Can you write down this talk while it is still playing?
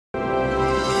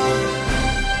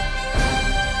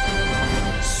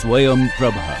Swayam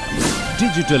Prabha.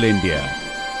 Digital India.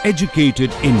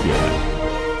 Educated India.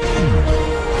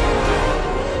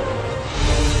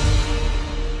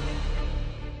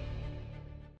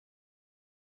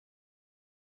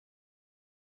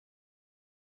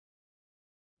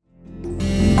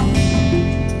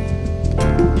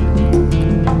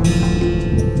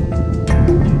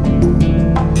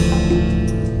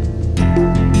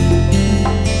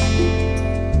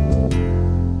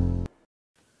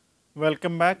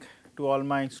 Welcome back to all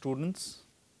my students.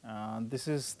 This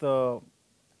is the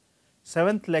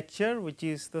 7th lecture, which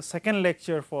is the second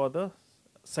lecture for the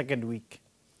second week.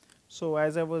 So,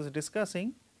 as I was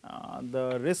discussing,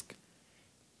 the risk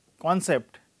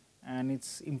concept and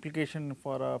its implication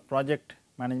for a project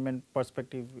management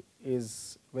perspective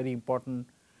is very important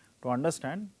to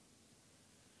understand.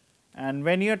 And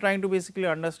when you are trying to basically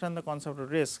understand the concept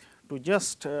of risk, to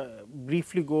just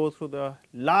briefly go through the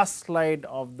last slide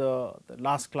of the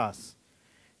last class,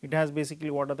 it has basically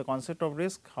what are the concept of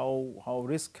risk, how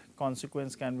risk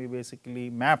consequence can be basically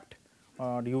mapped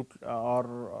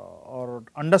or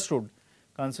understood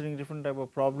considering different type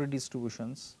of probability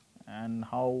distributions, and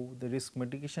how the risk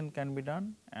mitigation can be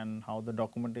done, and how the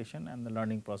documentation and the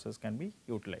learning process can be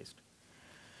utilized.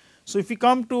 So, if we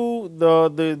come to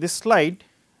this slide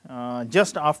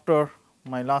just after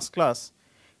my last class,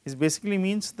 is basically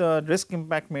means the risk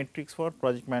impact matrix for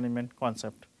project management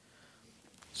concept.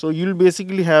 So, you will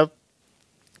basically have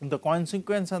the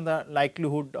consequence and the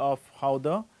likelihood of how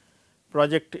the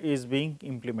project is being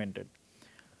implemented.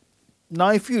 Now,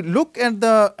 if you look at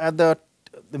the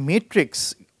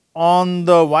matrix on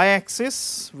the y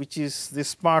axis, which is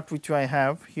this part which I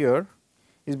have here,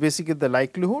 is basically the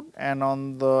likelihood, and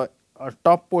on the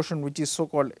top portion which is so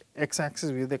called x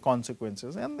axis with the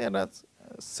consequences, and there are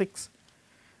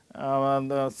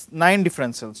 9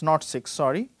 differentials, not 6,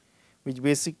 sorry, which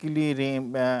basically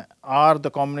are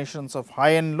the combinations of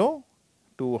high and low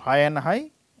to high and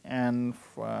high, and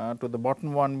to the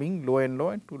bottom one being low and low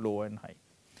and to low and high.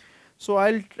 So,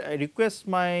 I will request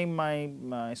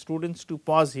my students to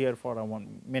pause here for a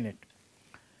 1 minute.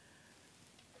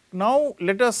 Now,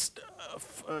 let us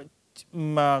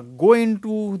go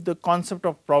into the concept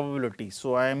of probability.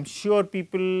 So, I am sure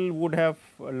people would have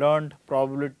learned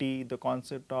probability, the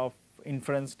concept of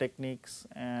inference techniques,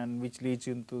 and which leads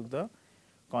into the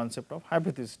concept of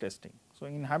hypothesis testing. So,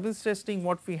 in hypothesis testing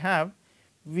what we have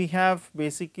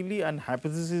basically an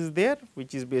hypothesis there,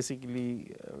 which is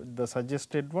basically the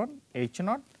suggested one H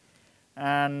naught,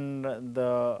 and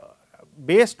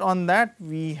based on that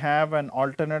we have an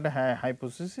alternate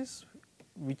hypothesis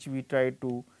which we try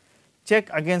to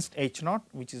check against H naught,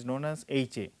 which is known as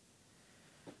HA.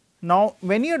 Now,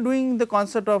 when you are doing the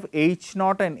concept of H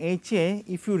naught and HA,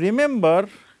 if you remember,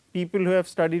 people who have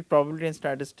studied probability and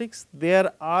statistics,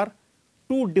 there are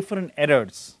 2 different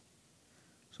errors.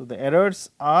 So, the errors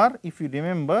are, if you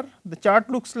remember, the chart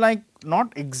looks like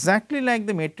not exactly like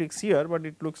the matrix here, but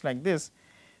it looks like this,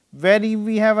 where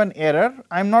we have an error.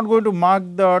 I am not going to mark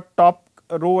the top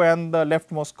row and the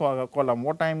leftmost column.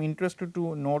 What I am interested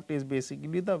to note is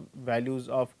basically the values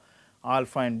of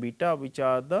alpha and beta, which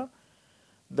are the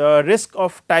risk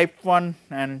of type 1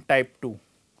 and type 2.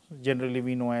 So, generally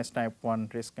we know as type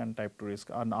 1 risk and type 2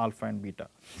 risk on alpha and beta.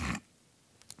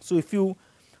 So, if you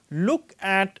look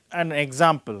at an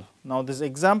example, now this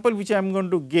example which I am going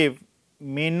to give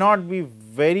may not be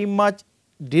very much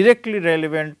directly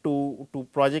relevant to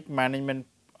project management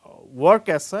work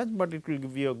as such, but it will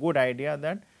give you a good idea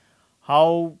that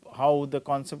how the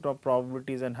concept of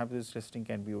probabilities and hypothesis testing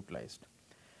can be utilized.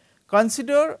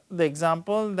 Consider the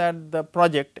example that the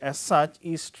project as such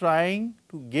is trying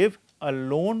to give a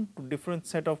loan to different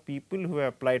set of people who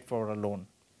have applied for a loan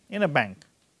in a bank.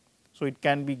 So, it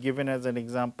can be given as an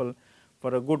example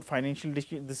for a good financial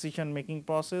decision making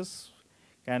process,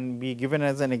 can be given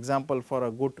as an example for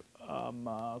a good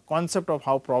concept of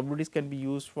how probabilities can be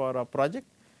used for a project.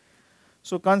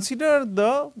 So, consider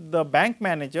the bank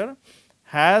manager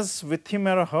has with him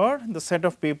or her the set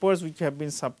of papers which have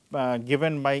been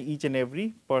given by each and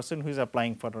every person who is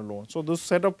applying for a loan. So, those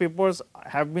set of papers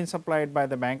have been supplied by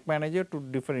the bank manager to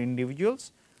different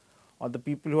individuals or the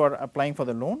people who are applying for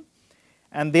the loan,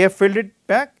 and they have filled it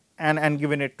back and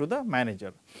given it to the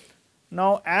manager.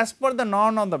 Now, as per the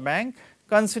norm of the bank,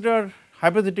 consider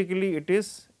hypothetically it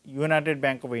is United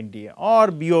Bank of India or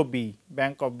BOB,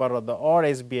 Bank of Baroda, or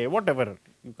SBI, whatever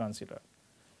you consider.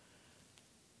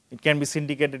 It can be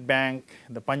syndicated bank,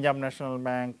 the Punjab National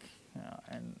Bank,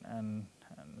 and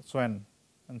so on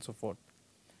and so forth.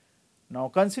 Now,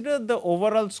 consider the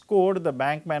overall score the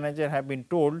bank manager have been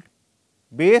told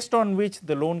based on which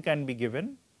the loan can be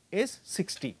given is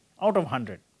 60 out of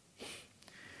 100.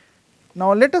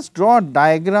 Now, let us draw a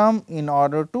diagram in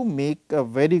order to make a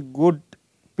very good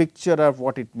picture of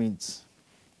what it means.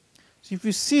 So, if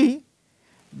you see,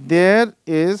 there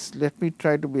is, let me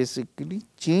try to basically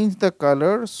change the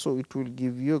color, so it will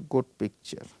give you a good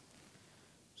picture.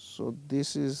 So,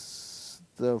 this is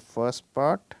the first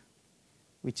part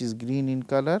which is green in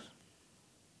color,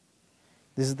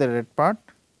 this is the red part.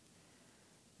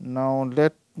 Now,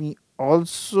 let me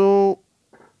also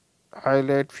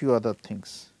highlight few other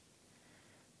things.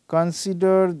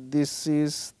 Consider this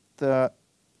is the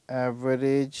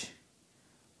average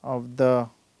of the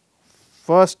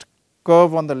first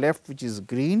curve on the left, which is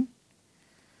green.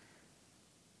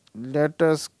 Let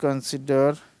us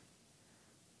consider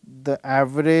the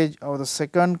average of the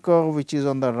second curve, which is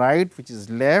on the right, which is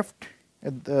left,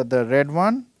 the red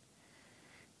one,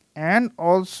 and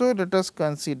also let us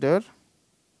consider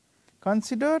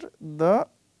the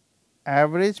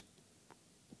average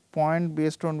point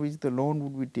based on which the loan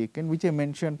would be taken, which I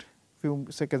mentioned few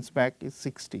seconds back, is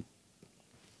 60.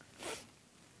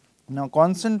 Now,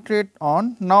 concentrate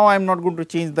on, now I am not going to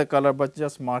change the color, but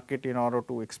just mark it in order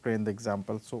to explain the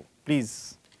example. So,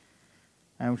 please,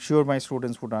 I am sure my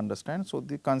students would understand. So,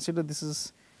 they consider this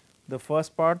is the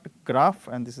first part graph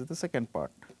and this is the second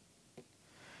part.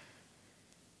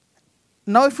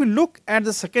 Now, if you look at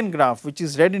the second graph, which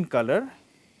is red in color,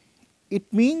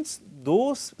 it means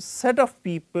those set of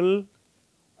people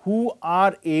who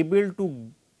are able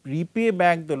to repay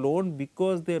back the loan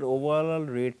because their overall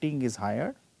rating is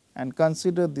higher, and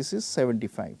consider this is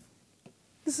 75.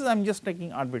 This is I am just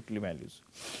taking arbitrary values.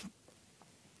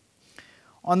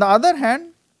 On the other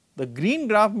hand, the green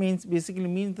graph means basically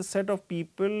means the set of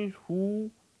people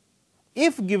who,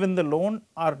 if given the loan,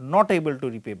 are not able to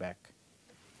repay back.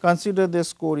 Consider their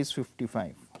score is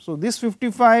 55. So, this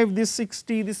 55, this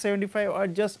 60, this 75 are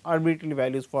just arbitrary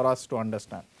values for us to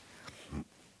understand.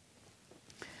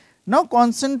 Now,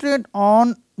 concentrate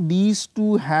on these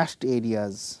two hashed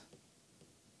areas.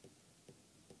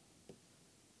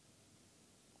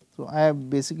 So, I have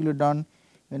basically done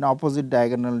in opposite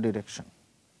diagonal direction.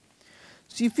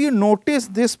 So, if you notice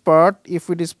this part, if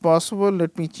it is possible,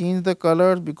 let me change the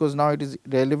color, because now it is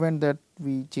relevant that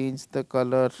we change the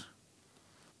color.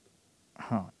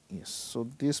 Yes. So,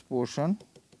 this portion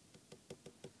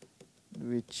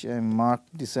which I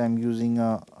marked, this I am using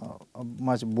a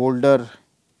much bolder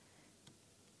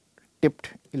tipped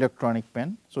electronic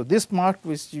pen. So, this mark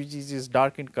which is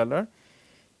dark in color,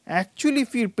 actually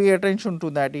if you pay attention to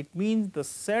that, it means the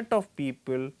set of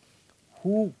people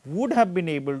who would have been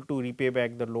able to repay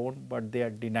back the loan, but they are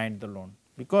denied the loan,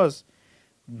 because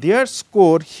their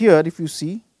score here, if you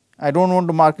see, I do not want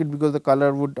to mark it because the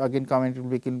color would again come and it will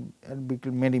become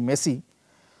very messy.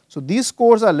 So, these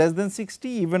scores are less than 60,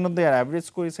 even though their average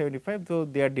score is 75, so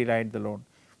they are denied the loan,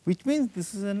 which means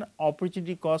this is an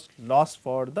opportunity cost loss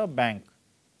for the bank.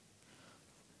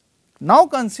 Now,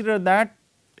 consider that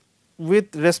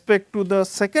with respect to the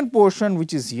second portion,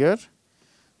 which is here.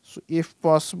 So, if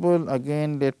possible,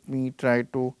 again let me try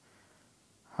to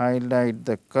highlight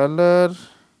the color.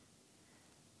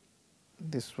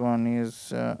 This one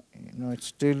is it's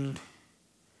still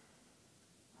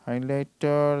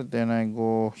highlighter, then I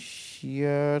go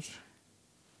here.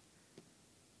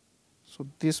 So,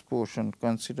 this portion,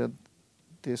 consider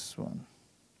this one,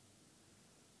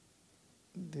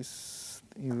 this,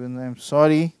 even I am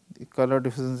sorry, the color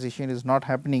differentiation is not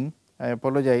happening, I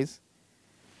apologize.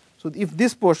 So, if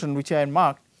this portion which I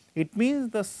marked, it means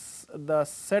the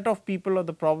set of people or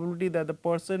the probability that the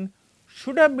person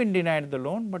should have been denied the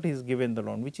loan, but he is given the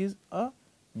loan, which is a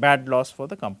bad loss for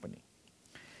the company.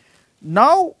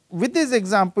 Now, with this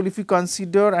example, if you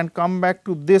consider and come back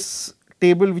to this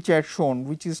table which I had shown,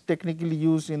 which is technically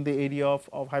used in the area of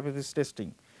hypothesis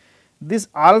testing, this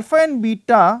alpha and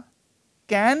beta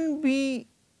can be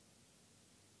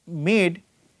made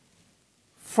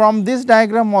from this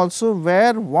diagram also,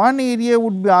 where one area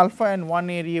would be alpha and one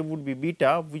area would be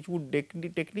beta, which would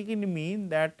technically mean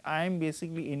that I am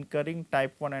basically incurring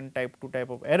type 1 and type 2 type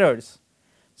of errors,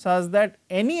 such that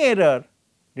any error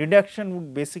reduction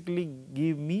would basically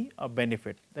give me a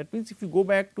benefit. That means, if you go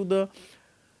back to the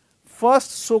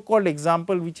first so called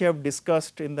example which I have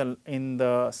discussed in the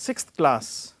 6th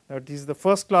class, that is the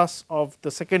first class of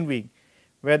the second week,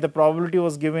 where the probability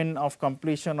was given of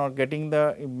completion or getting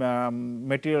the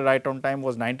material right on time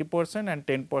was 90% and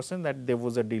 10% that there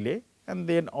was a delay, and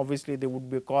then obviously there would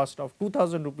be a cost of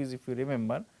 2000 rupees, if you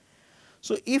remember.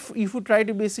 So, if you try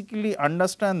to basically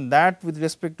understand that with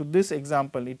respect to this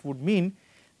example, it would mean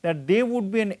that there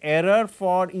would be an error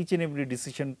for each and every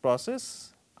decision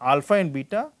process, alpha and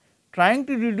beta. Trying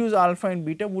to reduce alpha and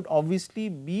beta would obviously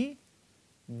be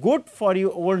good for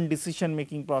your own decision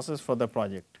making process for the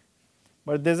project.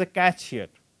 But there is a catch here.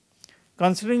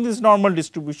 Considering this normal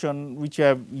distribution which I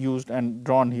have used and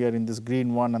drawn here in this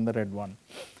green one and the red one.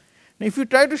 Now, if you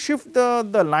try to shift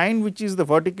the line which is the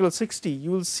vertical 60,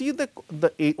 you will see the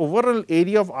overall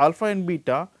area of alpha and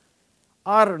beta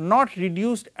are not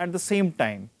reduced at the same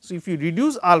time. So, if you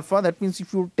reduce alpha, that means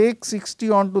if you take 60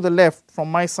 on to the left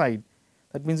from my side,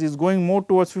 that means it is going more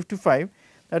towards 55,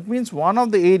 that means one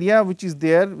of the area which is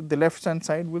there, the left hand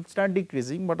side will start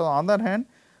decreasing, but on the other hand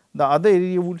the other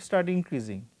area would start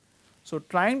increasing. So,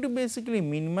 trying to basically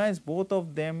minimize both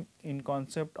of them in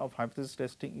concept of hypothesis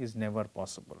testing is never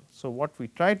possible. So, what we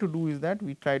try to do is that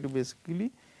we try to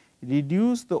basically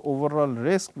reduce the overall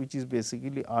risk which is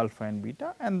basically alpha and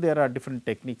beta, and there are different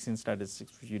techniques in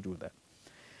statistics which you do that.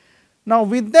 Now,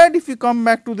 with that, if you come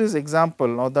back to this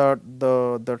example or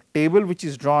the table which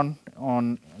is drawn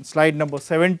on slide number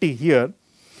 70 here,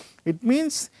 it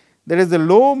means there is a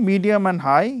low, medium and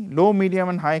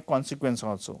high consequence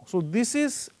also. So, this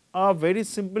is a very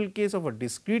simple case of a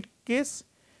discrete case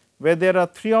where there are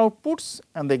 3 outputs,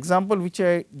 and the example which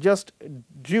I just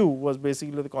drew was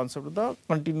basically the concept of the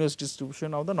continuous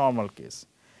distribution of the normal case.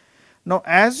 Now,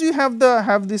 as you have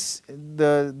this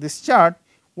chart,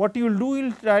 what you will do, you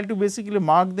will try to basically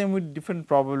mark them with different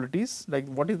probabilities, like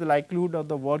what is the likelihood of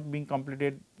the work being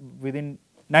completed within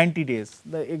 90 days,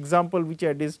 the example which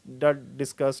I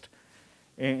discussed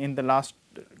in the last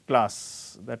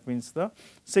class, that means the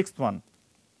 6th one.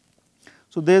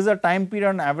 So, there is a time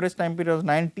period, average time period of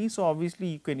 90. So, obviously,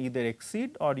 you can either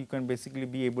exceed or you can basically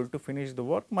be able to finish the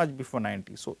work much before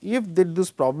 90. So, if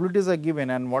these probabilities are given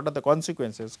and what are the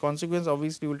consequences? Consequence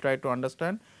obviously we will try to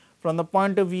understand from the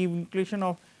point of view inclusion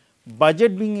of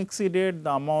budget being exceeded,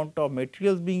 the amount of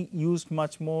materials being used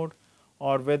much more,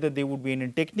 or whether there would be any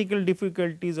technical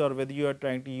difficulties, or whether you are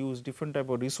trying to use different type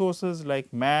of resources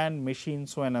like man, machine,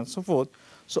 so on and so forth.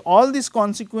 So, all these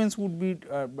consequences would be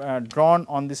drawn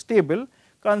on this table,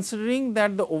 considering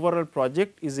that the overall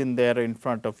project is in there in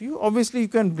front of you. Obviously, you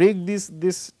can break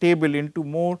this table into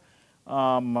more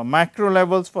macro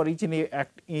levels for each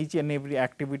and every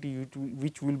activity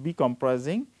which will be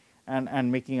comprising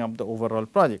and making up the overall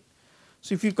project.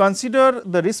 So, if you consider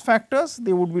the risk factors,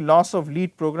 there would be loss of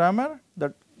lead programmer,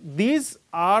 that these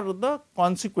are the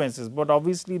consequences, but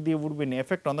obviously, there would be an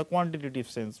effect on the quantitative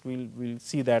sense, we will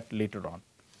see that later on.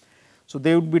 So,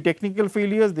 there would be technical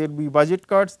failures, there will be budget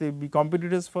cuts, there will be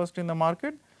competitors first in the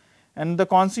market, and the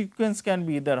consequence can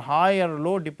be either high or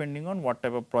low depending on what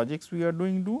type of projects we are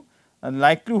doing to, and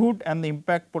likelihood and the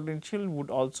impact potential would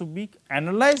also be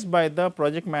analyzed by the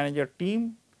project manager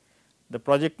team, the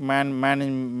project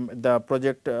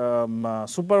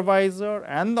supervisor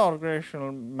and the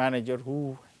organizational manager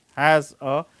who has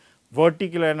a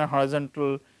vertical and a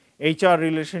horizontal HR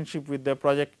relationship with the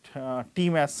project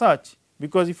team as such.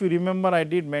 Because if you remember, I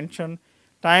did mention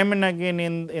time and again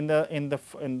in the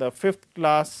 5th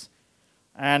class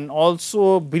and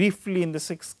also briefly in the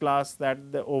 6th class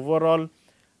that the overall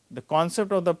the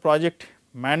concept of the project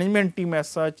management team as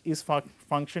such is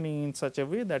functioning in such a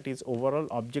way that its overall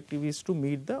objective is to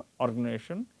meet the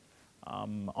organization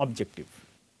objective.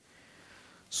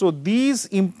 So, these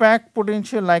impact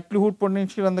potential, likelihood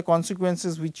potential and the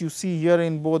consequences which you see here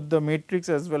in both the matrix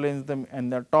as well as in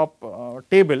the top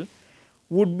table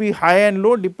would be high and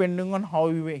low depending on how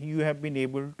you have been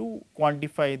able to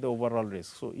quantify the overall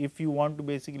risk. So, if you want to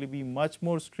basically be much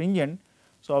more stringent,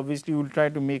 so obviously you will try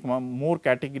to make more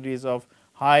categories of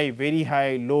high, very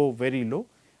high, low, very low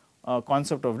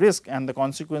concept of risk, and the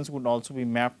consequence would also be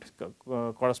mapped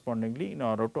correspondingly in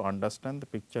order to understand the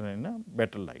picture in a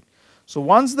better light. So,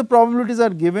 once the probabilities are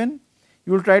given,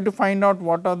 you will try to find out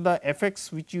what are the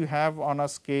effects which you have on a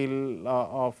scale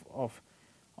of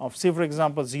say for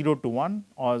example 0 to 1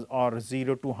 or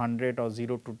 0 to 100 or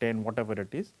 0 to 10, whatever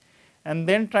it is, and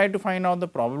then try to find out the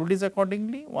probabilities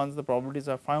accordingly. Once the probabilities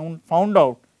are found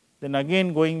out, then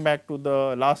again going back to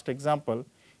the last example,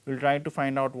 we will try to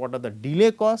find out what are the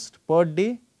delay cost per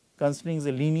day considering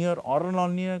the linear or a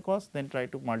non-linear cost, then try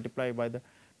to multiply by the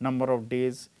number of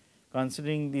days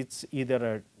considering it is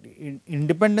either a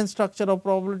independent structure of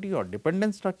probability or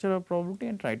dependent structure of probability,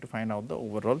 and try to find out the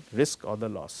overall risk or the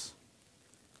loss.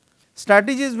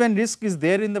 Strategies when risk is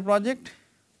there in the project.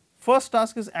 First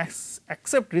task is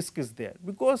accept risk is there,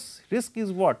 because risk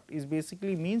is what is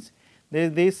basically means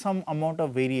there is some amount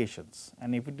of variations,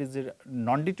 and if it is a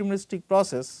non-deterministic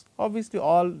process, obviously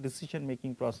all decision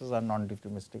making processes are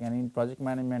non-deterministic, and in project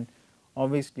management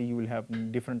obviously you will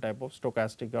have different type of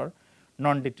stochastic or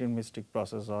non-deterministic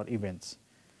process or events.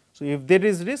 So, if there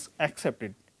is risk, accept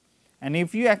it, and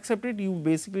if you accept it, you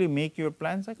basically make your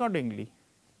plans accordingly.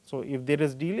 So, if there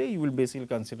is delay, you will basically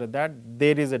consider that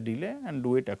there is a delay and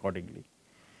do it accordingly.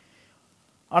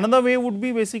 Another way would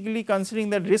be basically considering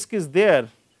that risk is there,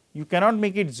 you cannot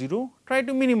make it 0, try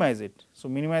to minimize it. So,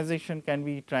 minimization can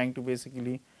be trying to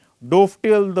basically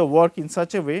dovetail the work in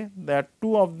such a way that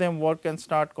two of them work can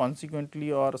start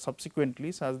consequently or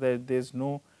subsequently, such that there is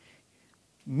no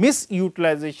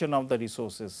misutilization of the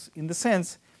resources, in the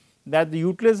sense that the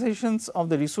utilizations of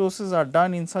the resources are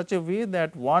done in such a way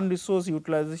that one resource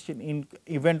utilization in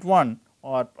event 1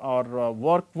 or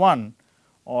work 1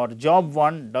 or job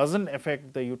 1 does not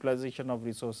affect the utilization of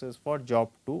resources for job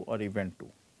 2 or event 2.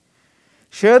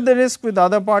 Share the risk with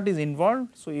other parties involved.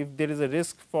 So, if there is a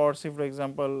risk for, say for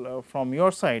example, from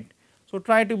your side, so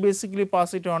try to basically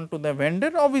pass it on to the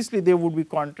vendor. Obviously, there would be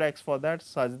contracts for that,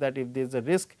 such that if there is a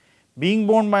risk being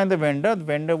borne by the vendor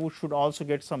should also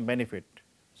get some benefit.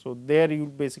 So, there you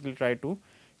basically try to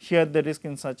share the risk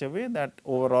in such a way that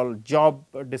overall job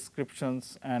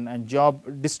descriptions and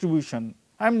job distribution,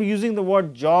 I am using the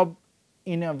word job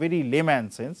in a very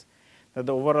layman sense, that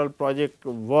the overall project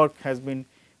work has been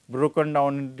broken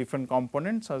down in different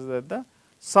components, such that the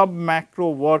sub macro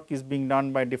work is being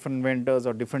done by different vendors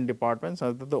or different departments,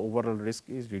 such that the overall risk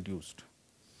is reduced.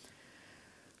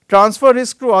 Transfer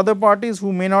risk to other parties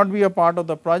who may not be a part of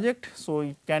the project. So,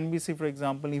 it can be, say for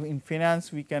example, in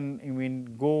finance we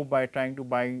can go by trying to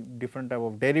buy different type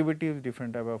of derivatives,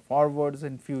 different type of forwards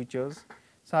and futures,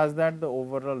 such that the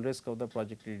overall risk of the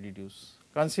project is reduced.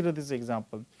 Consider this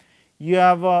example. You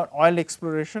have oil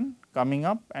exploration coming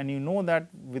up and you know that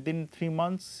within 3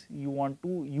 months you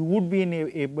would be in a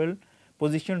able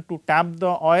position to tap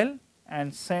the oil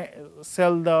and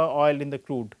sell the oil in the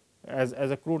crude as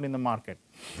a crude in the market.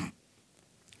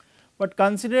 But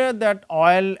consider that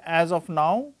oil as of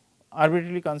now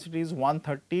arbitrarily considered is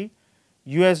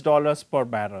 $130 per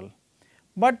barrel.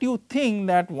 But you think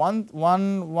that once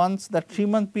the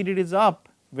 3-month period is up,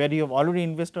 where you have already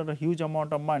invested a huge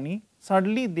amount of money,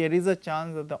 suddenly there is a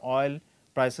chance that the oil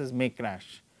prices may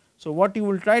crash. So, what you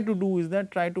will try to do is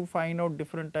that try to find out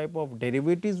different type of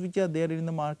derivatives which are there in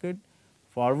the market,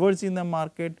 forwards in the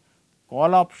market,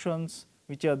 call options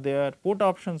which are there, put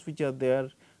options which are there,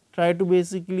 try to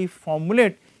basically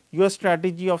formulate your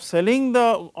strategy of selling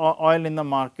the oil in the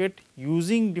market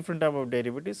using different type of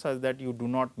derivatives, such that you do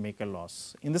not make a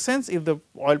loss. In the sense, if the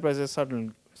oil prices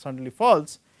suddenly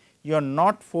falls, you are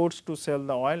not forced to sell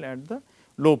the oil at the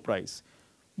low price.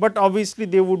 But obviously,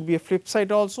 there would be a flip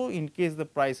side also, in case the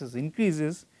prices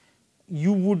increases,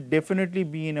 you would definitely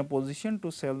be in a position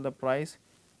to sell the price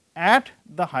at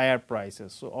the higher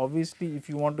prices. So, obviously, if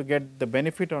you want to get the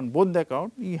benefit on both the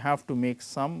account, you have to make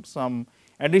some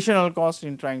additional cost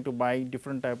in trying to buy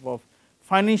different type of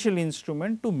financial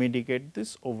instrument to mitigate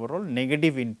this overall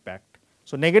negative impact.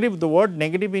 So, the word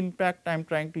negative impact I am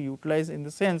trying to utilize in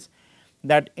the sense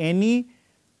that any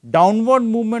downward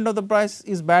movement of the price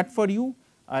is bad for you,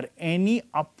 or any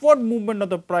upward movement of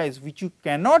the price which you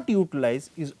cannot utilize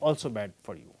is also bad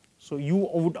for you. So, you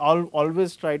would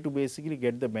always try to basically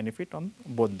get the benefit on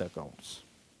both the accounts.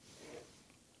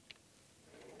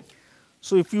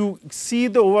 So, if you see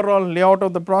the overall layout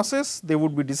of the process, there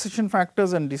would be decision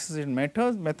factors and decision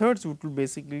methods which will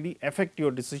basically affect your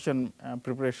decision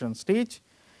preparation stage,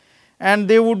 and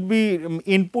there would be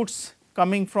inputs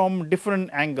coming from different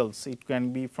angles. It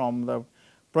can be from the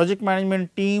project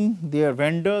management team, their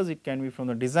vendors, it can be from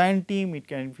the design team, it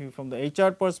can be from the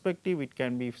HR perspective, it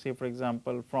can be, say for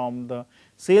example, from the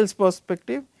sales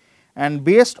perspective, and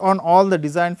based on all the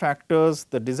design factors,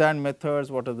 the design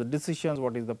methods, what are the decisions,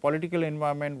 what is the political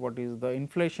environment, what is the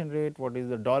inflation rate, what is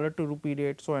the dollar to rupee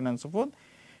rate, so on and so forth,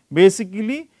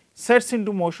 basically sets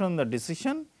into motion the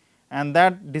decision, and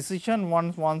that decision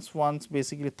once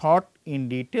basically thought in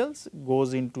details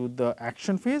goes into the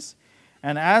action phase.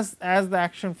 And as the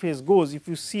action phase goes, if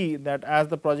you see that as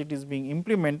the project is being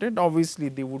implemented, obviously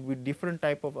there would be different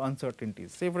type of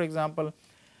uncertainties. Say for example,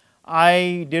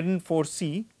 I did not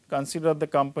foresee, consider the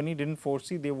company did not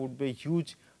foresee there would be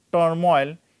huge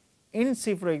turmoil in,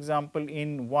 say for example,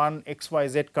 in one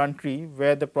XYZ country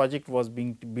where the project was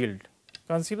being built.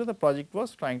 Consider the project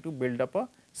was trying to build up a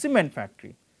cement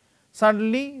factory.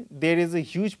 Suddenly there is a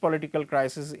huge political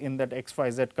crisis in that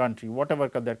XYZ country, whatever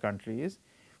that country is,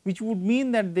 which would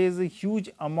mean that there is a huge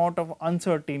amount of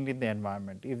uncertainty in the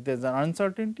environment. If there is an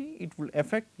uncertainty, it will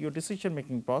affect your decision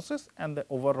making process, and the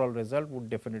overall result would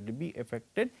definitely be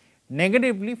affected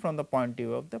negatively from the point of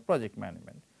view of the project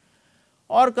management.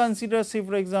 Or consider, say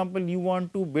for example, you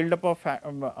want to build up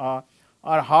a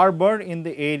harbor in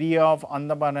the area of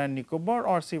Andaman and Nicobar,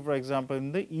 or say for example,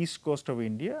 in the east coast of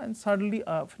India, and suddenly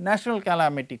a natural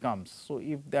calamity comes. So,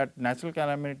 if that natural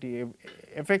calamity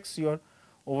affects your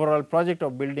overall project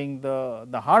of building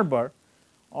the harbor,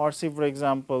 or say for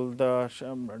example, the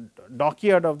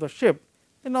dockyard of the ship,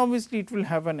 then obviously it will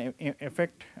have an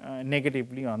effect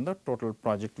negatively on the total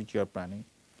project which you are planning.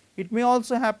 It may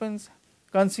also happens,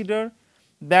 consider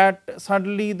that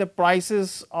suddenly the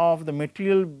prices of the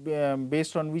material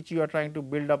based on which you are trying to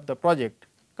build up the project.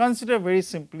 Consider very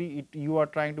simply, you are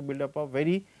trying to build up a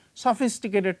very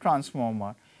sophisticated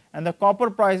transformer, and the copper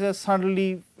prices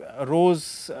suddenly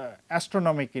rose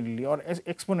astronomically or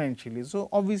exponentially. So,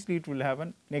 obviously, it will have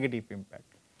a negative impact.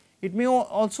 It may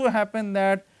also happen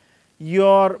that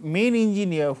your main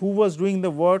engineer who was doing the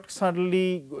work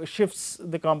suddenly shifts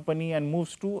the company and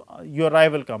moves to your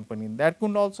rival company, that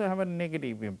could also have a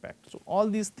negative impact. So, all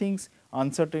these things,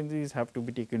 uncertainties have to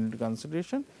be taken into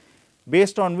consideration,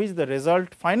 based on which the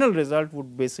result, final result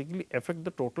would basically affect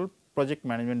the total project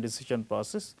management decision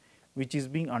process which is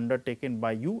being undertaken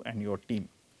by you and your team.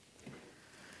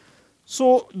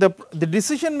 So, the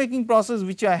decision making process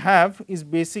which I have is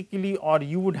basically, or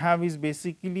you would have, is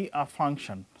basically a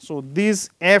function. So, these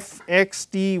f, x,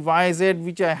 t, y, z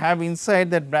which I have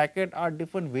inside that bracket are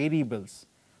different variables.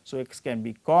 So, x can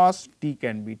be cost, t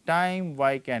can be time,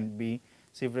 y can be,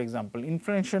 say for example,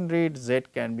 inflation rate, z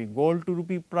can be gold to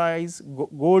rupee price,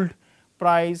 gold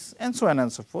price, and so on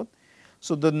and so forth.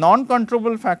 So, the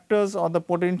non-controllable factors or the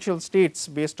potential states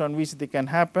based on which they can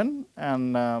happen,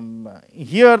 and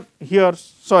here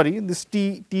sorry, this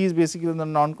t is basically the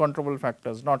non-controllable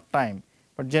factors, not time,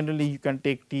 but generally you can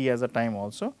take t as a time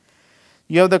also.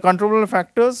 You have the controllable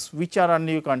factors which are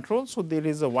under your control. So, there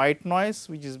is a white noise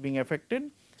which is being affected,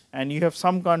 and you have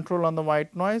some control on the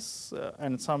white noise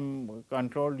and some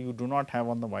control you do not have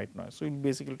on the white noise. So, you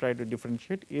basically try to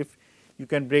differentiate if you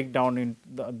can break down in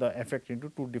the effect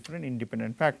into two different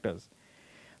independent factors.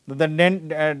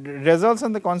 The results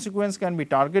and the consequence can be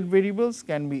target variables,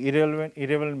 can be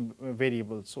irrelevant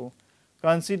variables. So,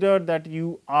 consider that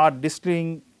you are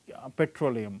distilling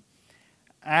petroleum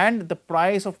and the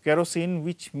price of kerosene,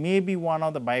 which may be one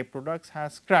of the byproducts,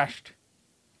 has crashed.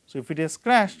 So, if it has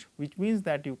crashed, which means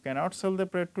that you cannot sell the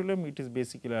petroleum, it is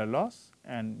basically a loss,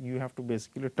 and you have to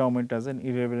basically term it as an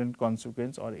irrelevant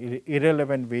consequence or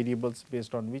irrelevant variables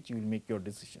based on which you will make your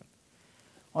decision.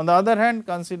 On the other hand,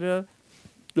 consider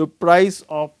the price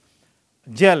of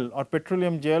gel or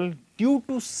petroleum gel due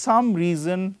to some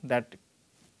reason that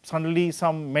suddenly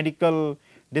some medical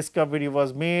discovery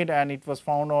was made and it was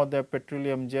found out that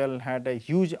petroleum gel had a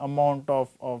huge amount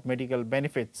of medical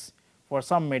benefits for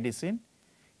some medicine.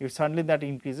 If suddenly that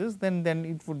increases, then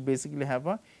it would basically have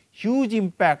a huge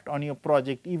impact on your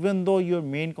project, even though your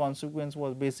main consequence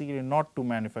was basically not to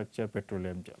manufacture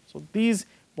petroleum gel. So, these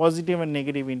positive and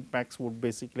negative impacts would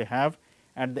basically have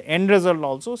at the end result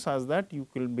also, such that you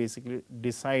will basically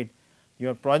decide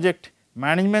your project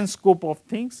management scope of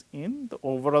things in the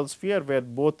overall sphere, where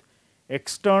both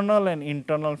external and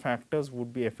internal factors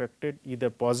would be affected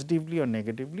either positively or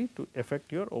negatively to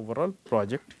affect your overall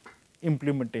project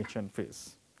implementation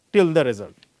phase till the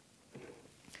result.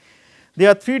 There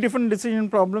are three different decision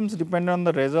problems depending on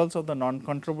the results of the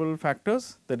non-controllable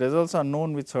factors. The results are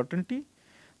known with certainty,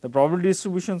 the probability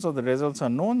distributions of the results are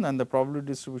known, and the probability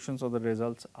distributions of the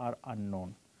results are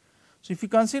unknown. So, if you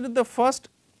consider the first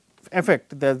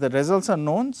effect, that the results are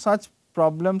known, such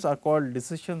problems are called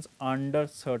decisions under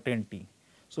certainty.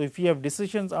 So, if you have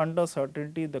decisions under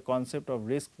certainty, the concept of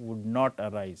risk would not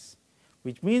arise,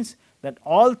 which means that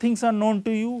all things are known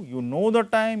to you, you know the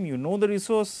time, you know the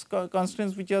resource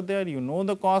constraints which are there, you know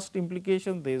the cost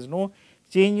implications, there is no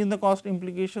change in the cost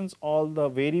implications, all the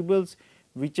variables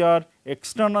which are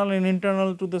external and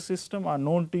internal to the system are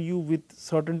known to you with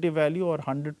certainty value or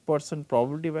 100%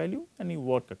 probability value, and you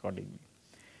work accordingly.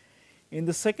 In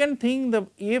the second thing,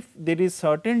 if there is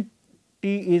certainty,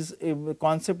 is a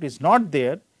concept is not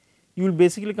there, you will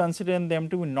basically consider them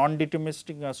to be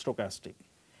non-deterministic or stochastic.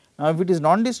 Now, if it is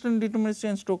non-deterministic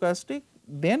and stochastic,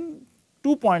 then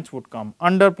 2 points would come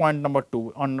under point number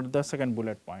 2, under the second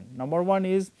bullet point. Number 1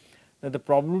 is that the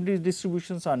probability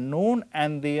distributions are known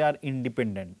and they are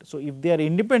independent. So, if they are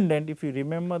independent, if you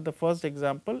remember the first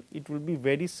example, it will be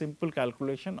very simple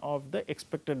calculation of the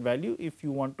expected value if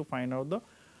you want to find out the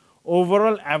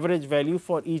overall average value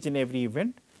for each and every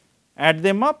event. Add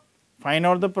them up, find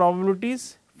out the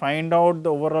probabilities, find out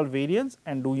the overall variance,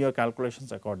 and do your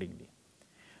calculations accordingly.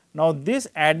 Now, this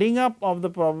adding up of the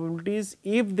probabilities,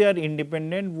 if they are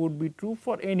independent, would be true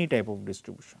for any type of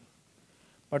distribution.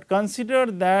 But consider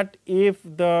that if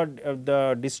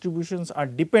the distributions are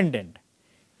dependent,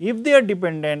 if they are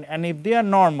dependent and if they are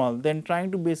normal, then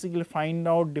trying to basically find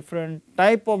out different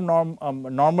type of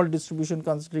normal distribution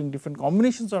considering different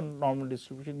combinations of normal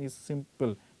distribution is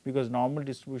simple, because normal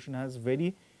distribution has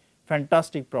very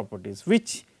fantastic properties,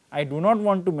 which I do not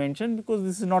want to mention because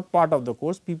this is not part of the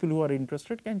course. People who are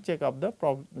interested can check up the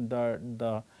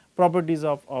properties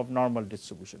of normal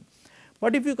distribution.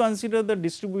 But if you consider the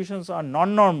distributions are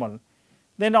non-normal,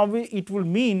 then it will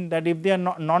mean that if they are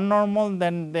non-normal,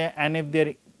 then and if they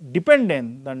are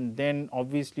dependent, then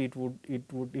obviously it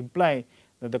would imply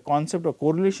that the concept of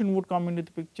correlation would come into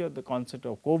the picture, the concept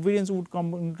of covariance would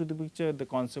come into the picture, the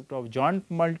concept of joint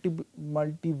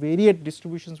multivariate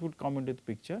distributions would come into the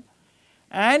picture.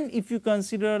 And if you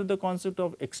consider the concept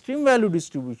of extreme value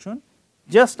distribution,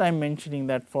 just I am mentioning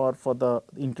that for the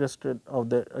interest of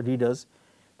the readers,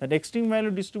 that extreme value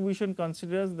distribution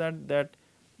considers that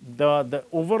the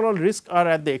overall risk are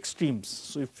at the extremes.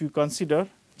 So, if you consider,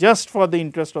 just for the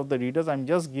interest of the readers, I am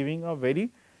just giving a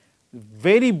very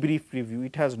brief review.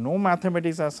 It has no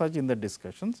mathematics as such in the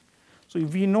discussions. So,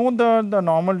 if we know the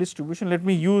normal distribution, let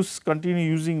me continue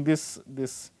using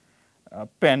this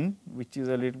pen, which is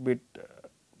a little bit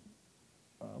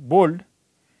bold.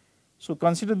 So,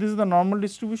 consider this is the normal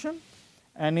distribution,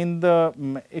 and in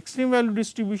the extreme value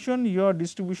distribution, your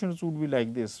distributions would be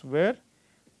like this, where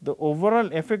the overall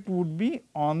effect would be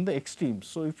on the extremes.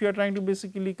 So, if you are trying to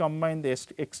basically combine the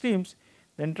extremes,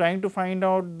 then trying to find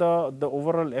out the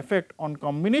overall effect on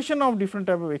combination of different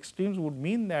type of extremes would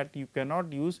mean that you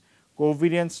cannot use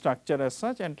covariance structure as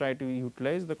such and try to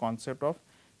utilize the concept of,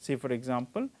 say for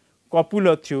example,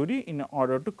 copular theory in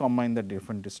order to combine the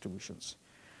different distributions.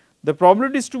 The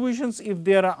probability distributions, if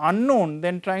they are unknown,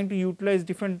 then trying to utilize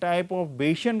different type of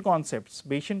Bayesian concepts.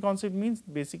 Bayesian concept means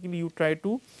basically you try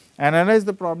to analyze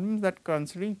the problems that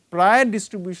considering prior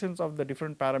distributions of the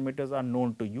different parameters are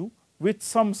known to you with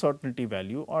some certainty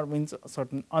value or means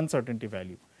certain uncertainty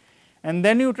value. And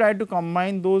then you try to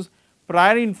combine those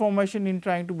prior information in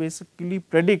trying to basically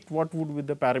predict what would be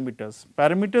the parameters.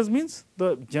 Parameters means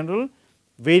the general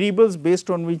variables based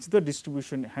on which the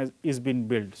distribution is been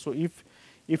built. So,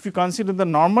 if you consider the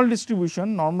normal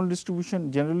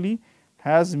distribution generally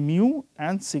has mu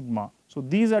and sigma. So,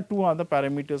 these are two other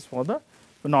parameters for the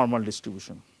normal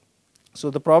distribution. So,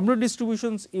 the probability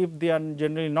distributions, if they are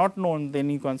generally not known, then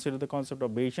you consider the concept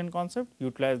of Bayesian concept,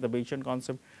 utilize the Bayesian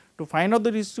concept to find out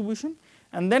the distribution,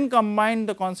 and then combine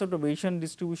the concept of Bayesian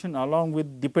distribution along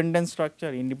with dependent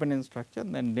structure, independent structure,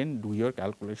 and then do your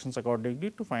calculations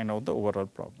accordingly to find out the overall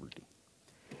probability.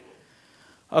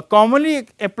 A commonly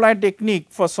applied technique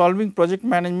for solving project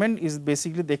management is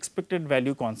basically the expected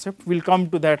value concept. We will come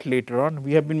to that later on.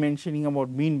 We have been mentioning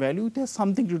about mean value, it has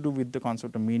something to do with the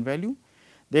concept of mean value.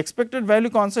 The expected value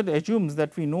concept assumes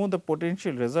that we know the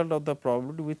potential result of the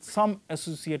probability with some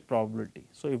associate probability.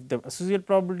 So, if the associate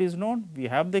probability is known, we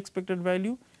have the expected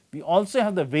value, we also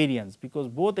have the variance, because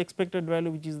both expected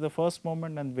value, which is the first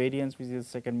moment, and variance, which is the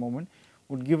second moment,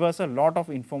 would give us a lot of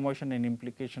information and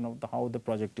implication of how the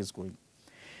project is going.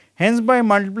 Hence, by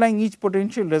multiplying each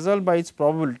potential result by its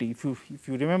probability, if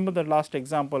you remember the last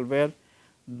example where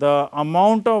the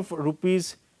amount of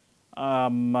rupees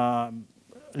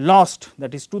lost,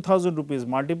 that is 2000 rupees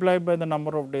multiplied by the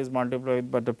number of days multiplied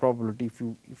by the probability, if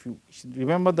you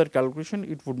remember that calculation,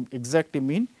 it would exactly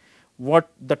mean what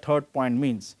the third point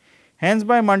means. Hence,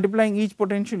 by multiplying each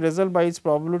potential result by its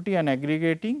probability and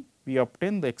aggregating, we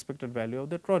obtain the expected value of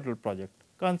the total project,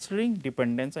 considering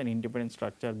dependence and independent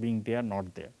structure being there,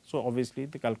 not there. So, obviously,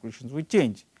 the calculations will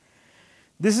change.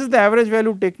 This is the average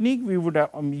value technique we will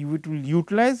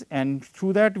utilize, and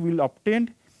through that we will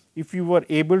obtain if you were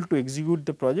able to execute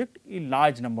the project a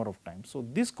large number of times. So,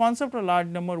 this concept of large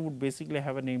number would basically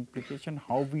have an implication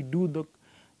how we do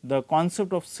the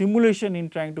concept of simulation in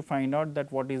trying to find out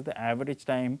that what is the average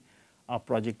time a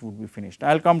project would be finished.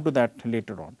 I will come to that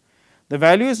later on. The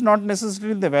value is not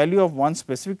necessarily the value of one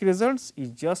specific results,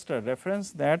 is just a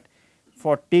reference that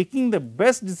for taking the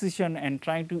best decision and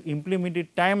trying to implement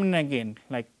it time and again,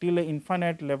 like till an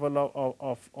infinite level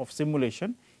of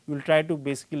simulation, you will try to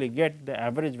basically get the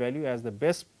average value as the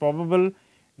best probable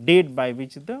date by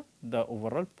which the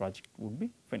overall project would be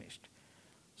finished.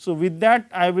 So, with that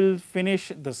I will finish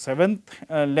the 7th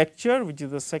lecture, which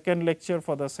is the second lecture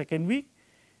for the second week,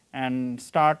 and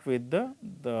start with the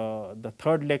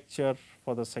 3rd lecture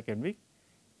for the second week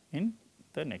in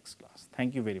the next class.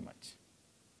 Thank you very much.